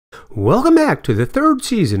Welcome back to the third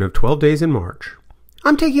season of 12 Days in March.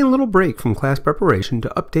 I'm taking a little break from class preparation to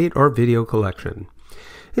update our video collection.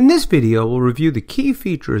 In this video, we'll review the key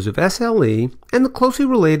features of SLE and the closely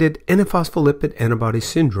related antiphospholipid antibody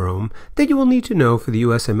syndrome that you will need to know for the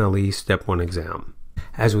USMLE Step One exam.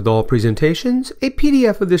 As with all presentations, a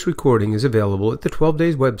PDF of this recording is available at the 12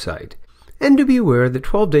 Days website. And do be aware that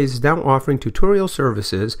 12 Days is now offering tutorial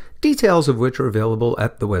services, details of which are available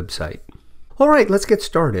at the website. Alright, let's get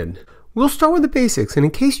started. We'll start with the basics, and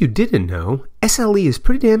in case you didn't know, SLE is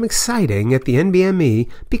pretty damn exciting at the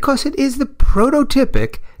NBME because it is the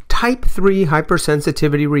prototypic Type 3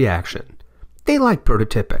 hypersensitivity reaction. They like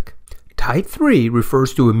prototypic. Type 3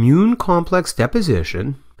 refers to immune complex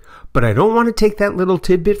deposition, but I don't want to take that little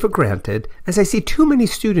tidbit for granted, as I see too many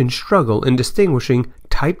students struggle in distinguishing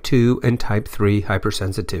Type 2 and Type 3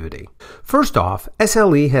 hypersensitivity. First off,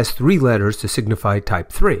 SLE has 3 letters to signify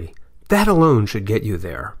Type 3. That alone should get you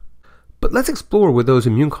there. But let's explore where those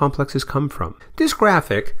immune complexes come from. This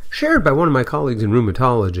graphic, shared by one of my colleagues in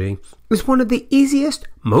rheumatology, is one of the easiest,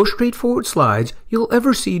 most straightforward slides you'll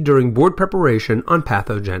ever see during board preparation on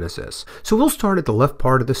pathogenesis. So we'll start at the left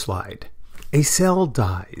part of the slide. A cell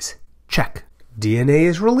dies. Check. DNA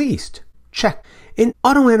is released. Check. An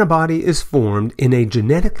autoantibody is formed in a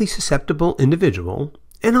genetically susceptible individual,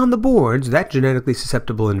 and on the boards, that genetically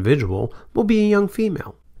susceptible individual will be a young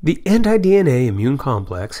female. The anti-DNA immune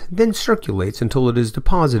complex then circulates until it is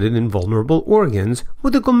deposited in vulnerable organs,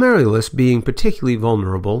 with the glomerulus being particularly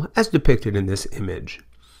vulnerable as depicted in this image.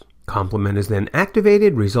 Complement is then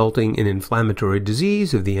activated, resulting in inflammatory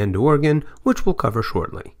disease of the end organ, which we'll cover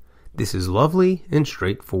shortly. This is lovely and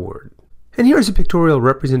straightforward. And here is a pictorial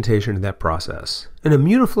representation of that process, an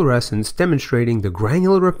immunofluorescence demonstrating the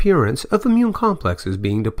granular appearance of immune complexes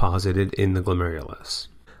being deposited in the glomerulus.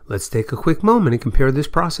 Let's take a quick moment and compare this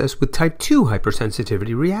process with Type 2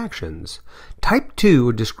 hypersensitivity reactions. Type 2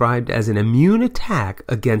 are described as an immune attack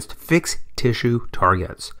against fixed tissue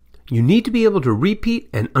targets. You need to be able to repeat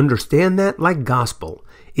and understand that like gospel.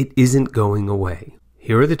 It isn't going away.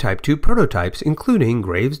 Here are the Type 2 prototypes, including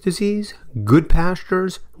Graves' disease,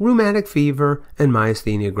 Goodpasture's, rheumatic fever, and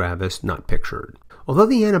myasthenia gravis not pictured. Although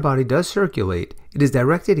the antibody does circulate, it is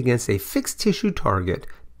directed against a fixed tissue target,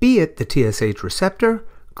 be it the TSH receptor,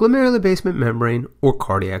 glomerular basement membrane, or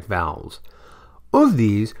cardiac valves. Of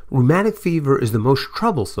these, rheumatic fever is the most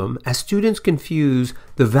troublesome, as students confuse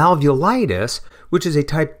the valvulitis, which is a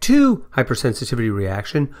Type 2 hypersensitivity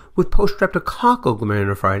reaction, with post-streptococcal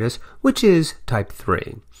glomerulonephritis, which is Type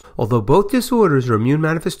 3. Although both disorders are immune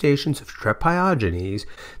manifestations of strep pyogenes,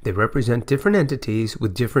 they represent different entities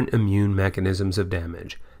with different immune mechanisms of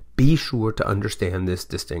damage. Be sure to understand this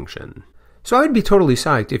distinction. So I would be totally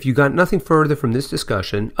psyched if you got nothing further from this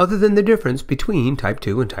discussion other than the difference between Type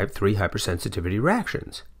 2 and Type 3 hypersensitivity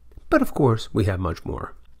reactions. But of course, we have much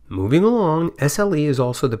more. Moving along, SLE is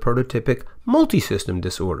also the prototypic multisystem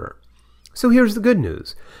disorder. So here's the good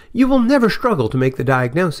news. You will never struggle to make the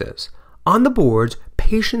diagnosis. On the boards,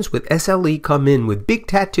 patients with SLE come in with big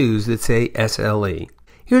tattoos that say SLE.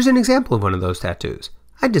 Here's an example of one of those tattoos.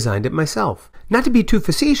 I designed it myself. Not to be too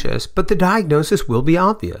facetious, but the diagnosis will be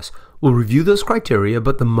obvious. We'll review those criteria,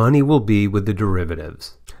 but the money will be with the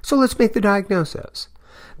derivatives. So let's make the diagnosis.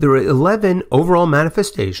 There are 11 overall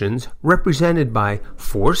manifestations represented by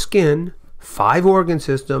 4 skin, 5 organ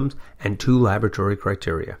systems, and 2 laboratory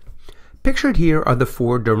criteria. Pictured here are the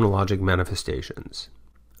 4 dermatologic manifestations.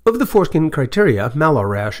 Of the 4 skin criteria, malar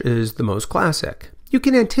rash is the most classic. You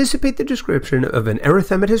can anticipate the description of an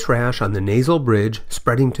erythematous rash on the nasal bridge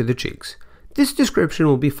spreading to the cheeks. This description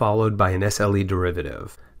will be followed by an SLE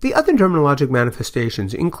derivative. The other dermatologic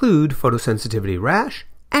manifestations include photosensitivity rash,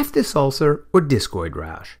 aphthous ulcer, or discoid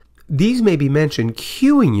rash. These may be mentioned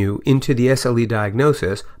cueing you into the SLE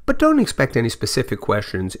diagnosis, but don't expect any specific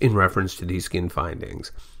questions in reference to these skin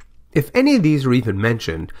findings. If any of these are even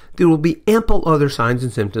mentioned, there will be ample other signs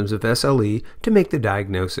and symptoms of SLE to make the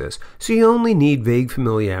diagnosis, so you only need vague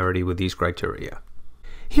familiarity with these criteria.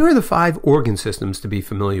 Here are the 5 organ systems to be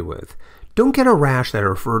familiar with. Don't get a rash that I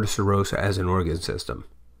refer to serosa as an organ system.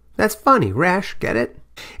 That's funny, rash, get it?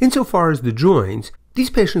 Insofar as the joints, these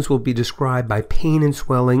patients will be described by pain and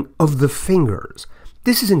swelling of the fingers.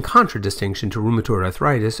 This is in contradistinction to rheumatoid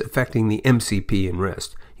arthritis affecting the MCP and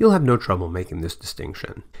wrist. You'll have no trouble making this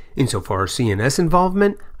distinction. Insofar as CNS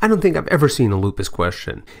involvement, I don't think I've ever seen a lupus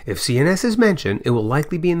question. If CNS is mentioned, it will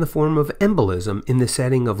likely be in the form of embolism in the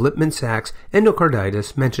setting of Lippmann-Sachs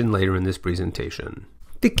endocarditis mentioned later in this presentation.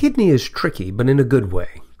 The kidney is tricky, but in a good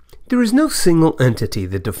way. There is no single entity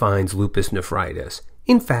that defines lupus nephritis.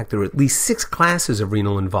 In fact, there are at least 6 classes of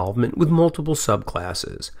renal involvement with multiple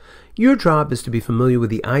subclasses. Your job is to be familiar with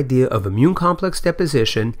the idea of immune complex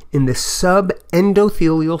deposition in the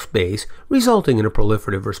subendothelial space, resulting in a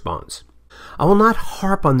proliferative response. I will not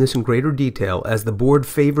harp on this in greater detail as the board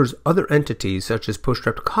favors other entities such as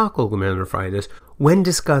post-streptococcal glomerulonephritis when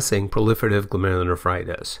discussing proliferative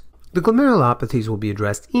glomerulonephritis. The glomerulopathies will be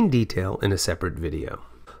addressed in detail in a separate video.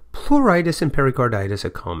 Pleuritis and pericarditis are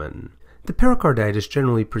common. The pericarditis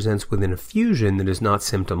generally presents with an effusion that is not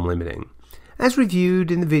symptom-limiting. As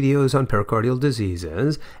reviewed in the videos on pericardial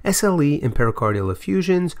diseases, SLE and pericardial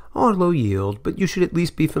effusions are low yield, but you should at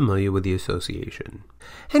least be familiar with the association.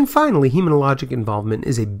 And finally, hematologic involvement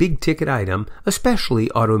is a big-ticket item, especially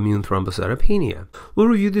autoimmune thrombocytopenia. We'll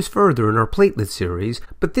review this further in our platelet series,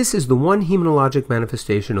 but this is the one hematologic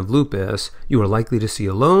manifestation of lupus you are likely to see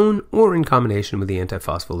alone or in combination with the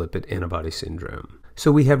antiphospholipid antibody syndrome.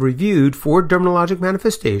 So we have reviewed 4 dermatologic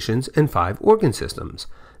manifestations and 5 organ systems.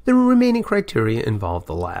 The remaining criteria involve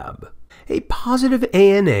the lab. A positive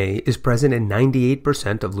ANA is present in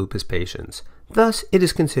 98% of lupus patients. Thus, it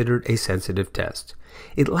is considered a sensitive test.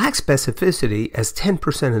 It lacks specificity as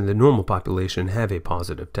 10% of the normal population have a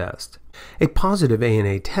positive test. A positive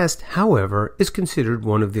ANA test, however, is considered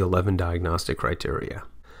one of the 11 diagnostic criteria.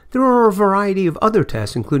 There are a variety of other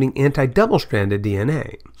tests, including anti-double-stranded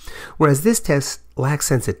DNA. Whereas this test lacks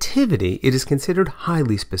sensitivity, it is considered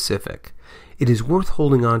highly specific. It is worth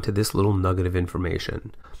holding on to this little nugget of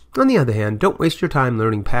information. On the other hand, don't waste your time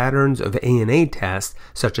learning patterns of ANA tests,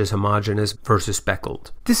 such as homogeneous versus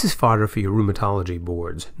speckled. This is fodder for your rheumatology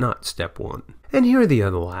boards, not Step 1. And here are the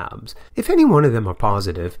other labs. If any one of them are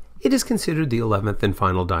positive, it is considered the 11th and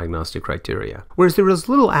final diagnostic criteria. Whereas there is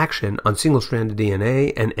little action on single-stranded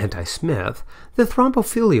DNA and anti-Smith, the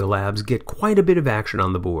thrombophilia labs get quite a bit of action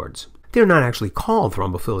on the boards. They're not actually called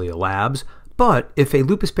thrombophilia labs, but if a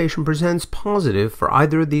lupus patient presents positive for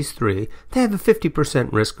either of these 3, they have a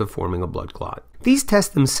 50% risk of forming a blood clot. These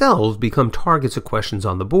tests themselves become targets of questions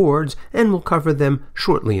on the boards, and we'll cover them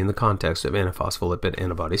shortly in the context of antiphospholipid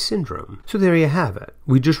antibody syndrome. So there you have it.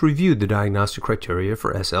 We just reviewed the diagnostic criteria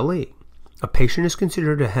for SLE. A patient is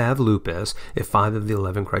considered to have lupus if 5 of the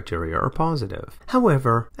 11 criteria are positive.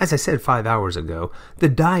 However, as I said 5 hours ago, the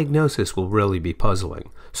diagnosis will really be puzzling.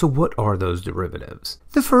 So what are those derivatives?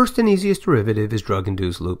 The first and easiest derivative is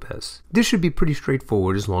drug-induced lupus. This should be pretty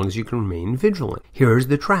straightforward as long as you can remain vigilant. Here's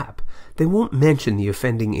the trap. They won't mention the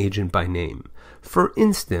offending agent by name. For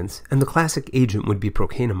instance, and the classic agent would be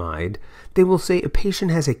procainamide, they will say a patient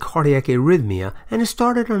has a cardiac arrhythmia and has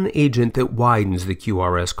started on an agent that widens the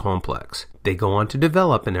QRS complex. They go on to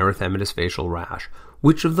develop an erythematous facial rash.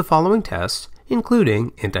 Which of the following tests,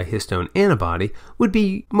 including antihistone antibody, would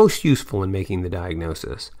be most useful in making the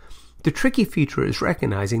diagnosis? The tricky feature is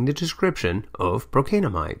recognizing the description of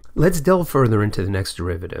procainamide. Let's delve further into the next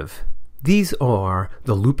derivative. These are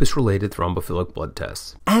the lupus-related thrombophilic blood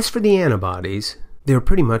tests. As for the antibodies, they are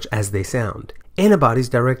pretty much as they sound. Antibodies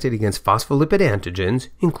directed against phospholipid antigens,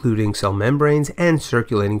 including cell membranes and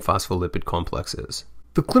circulating phospholipid complexes.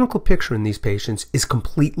 The clinical picture in these patients is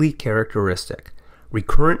completely characteristic.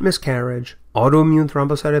 Recurrent miscarriage, autoimmune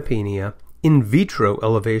thrombocytopenia, in vitro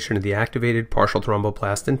elevation of the activated partial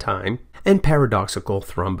thromboplast in time, and paradoxical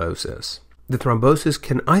thrombosis. The thrombosis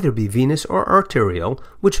can either be venous or arterial,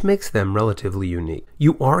 which makes them relatively unique.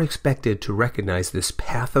 You are expected to recognize this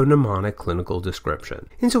pathognomonic clinical description.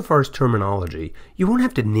 Insofar as terminology, you won't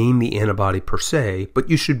have to name the antibody per se, but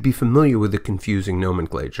you should be familiar with the confusing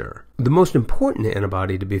nomenclature. The most important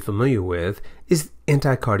antibody to be familiar with is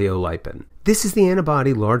anticardiolipin. This is the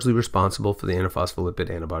antibody largely responsible for the antiphospholipid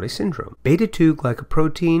antibody syndrome. Beta-2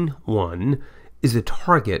 glycoprotein 1 is the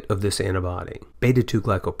target of this antibody. Beta-2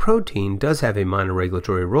 glycoprotein does have a minor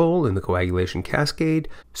regulatory role in the coagulation cascade,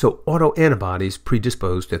 so autoantibodies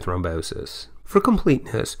predispose to thrombosis. For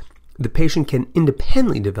completeness, the patient can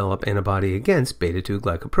independently develop antibody against beta-2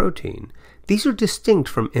 glycoprotein. These are distinct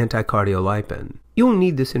from anticardiolipin. You'll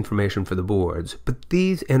need this information for the boards, but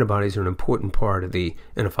these antibodies are an important part of the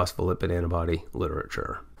antiphospholipid antibody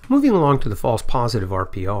literature. Moving along to the false positive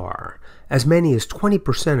RPR, as many as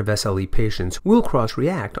 20% of SLE patients will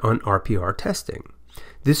cross-react on RPR testing.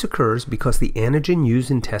 This occurs because the antigen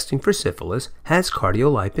used in testing for syphilis has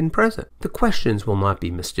cardiolipin present. The questions will not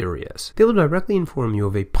be mysterious. They will directly inform you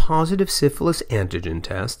of a positive syphilis antigen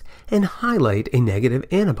test and highlight a negative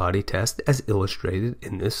antibody test as illustrated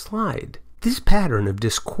in this slide. This pattern of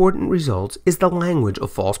discordant results is the language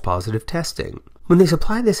of false positive testing. When they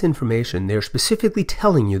supply this information, they are specifically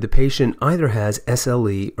telling you the patient either has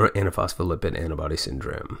SLE or antiphospholipid antibody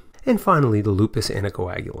syndrome. And finally, the lupus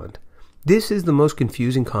anticoagulant. This is the most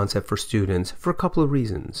confusing concept for students for a couple of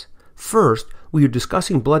reasons. First, we are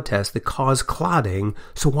discussing blood tests that cause clotting,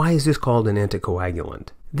 so why is this called an anticoagulant?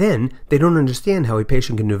 Then, they don't understand how a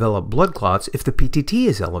patient can develop blood clots if the PTT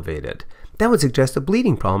is elevated. That would suggest a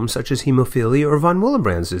bleeding problem such as hemophilia or von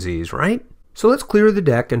Willebrand's disease, right? So let's clear the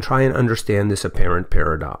deck and try and understand this apparent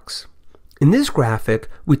paradox. In this graphic,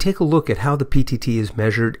 we take a look at how the PTT is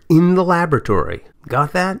measured in the laboratory.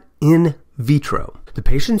 Got that? In vitro. The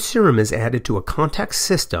patient's serum is added to a contact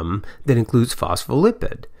system that includes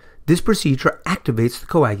phospholipid. This procedure activates the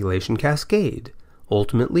coagulation cascade.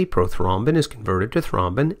 Ultimately, prothrombin is converted to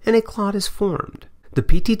thrombin and a clot is formed. The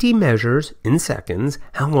PTT measures, in seconds,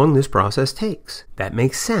 how long this process takes. That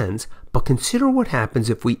makes sense, but consider what happens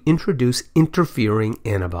if we introduce interfering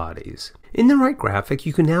antibodies. In the right graphic,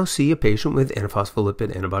 you can now see a patient with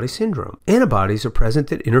antiphospholipid antibody syndrome. Antibodies are present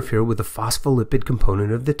that interfere with the phospholipid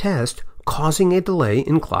component of the test, causing a delay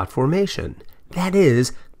in clot formation. That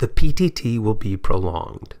is, the PTT will be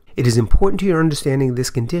prolonged. It is important to your understanding of this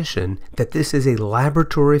condition that this is a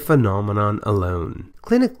laboratory phenomenon alone.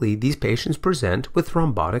 Clinically, these patients present with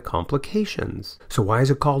thrombotic complications. So why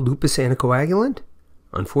is it called lupus anticoagulant?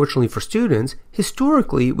 Unfortunately for students,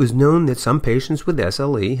 historically it was known that some patients with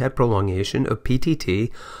SLE had prolongation of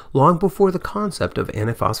PTT long before the concept of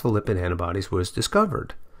antiphospholipid antibodies was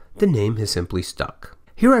discovered. The name has simply stuck.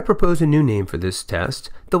 Here I propose a new name for this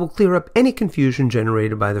test that will clear up any confusion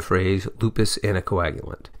generated by the phrase lupus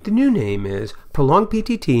anticoagulant. The new name is prolonged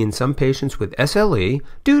PTT in some patients with SLE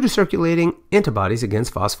due to circulating antibodies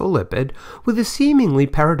against phospholipid with a seemingly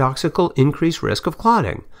paradoxical increased risk of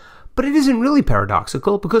clotting. But it isn't really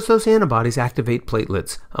paradoxical because those antibodies activate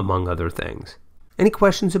platelets, among other things. Any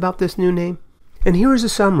questions about this new name? And here is a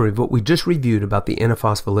summary of what we just reviewed about the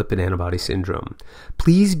antiphospholipid antibody syndrome.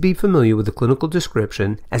 Please be familiar with the clinical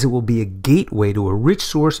description, as it will be a gateway to a rich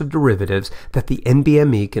source of derivatives that the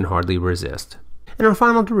NBME can hardly resist. And our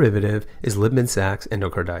final derivative is Liebman-Sachs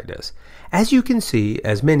endocarditis. As you can see,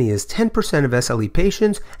 as many as 10% of SLE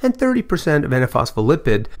patients and 30% of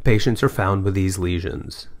antiphospholipid patients are found with these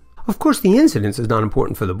lesions. Of course, the incidence is not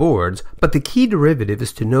important for the boards, but the key derivative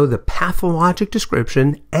is to know the pathologic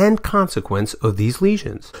description and consequence of these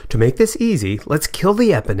lesions. To make this easy, let's kill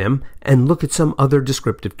the eponym and look at some other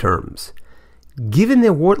descriptive terms. Given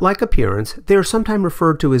their wart-like appearance, they are sometimes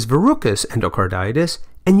referred to as verrucous endocarditis,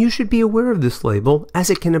 and you should be aware of this label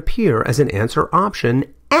as it can appear as an answer option,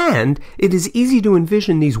 and it is easy to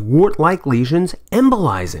envision these wart-like lesions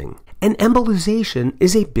embolizing. And embolization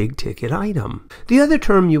is a big-ticket item. The other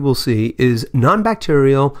term you will see is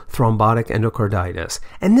non-bacterial thrombotic endocarditis,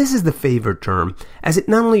 and this is the favored term, as it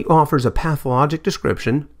not only offers a pathologic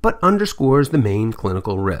description, but underscores the main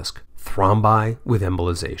clinical risk: thrombi with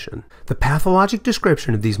embolization. The pathologic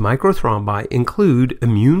description of these microthrombi include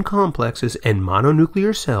immune complexes and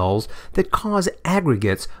mononuclear cells that cause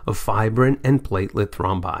aggregates of fibrin and platelet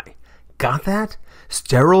thrombi. Got that?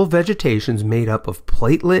 Sterile vegetations made up of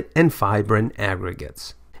platelet and fibrin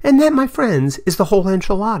aggregates. And that, my friends, is the whole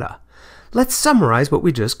enchilada. Let's summarize what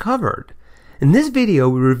we just covered. In this video,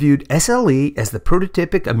 we reviewed SLE as the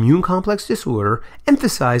prototypic immune complex disorder,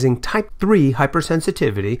 emphasizing type 3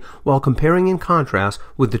 hypersensitivity while comparing and contrast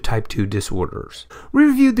with the type 2 disorders. We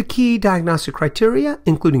reviewed the key diagnostic criteria,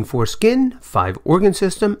 including 4 skin, 5 organ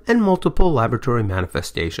system, and multiple laboratory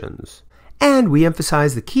manifestations. And we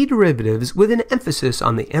emphasize the key derivatives with an emphasis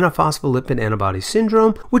on the antiphospholipid antibody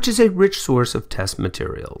syndrome, which is a rich source of test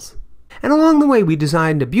materials. And along the way, we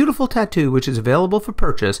designed a beautiful tattoo which is available for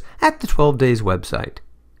purchase at the 12 Days website.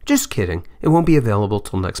 Just kidding, it won't be available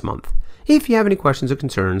till next month. If you have any questions or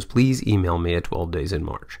concerns, please email me at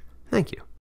 12DaysinMarch. Thank you.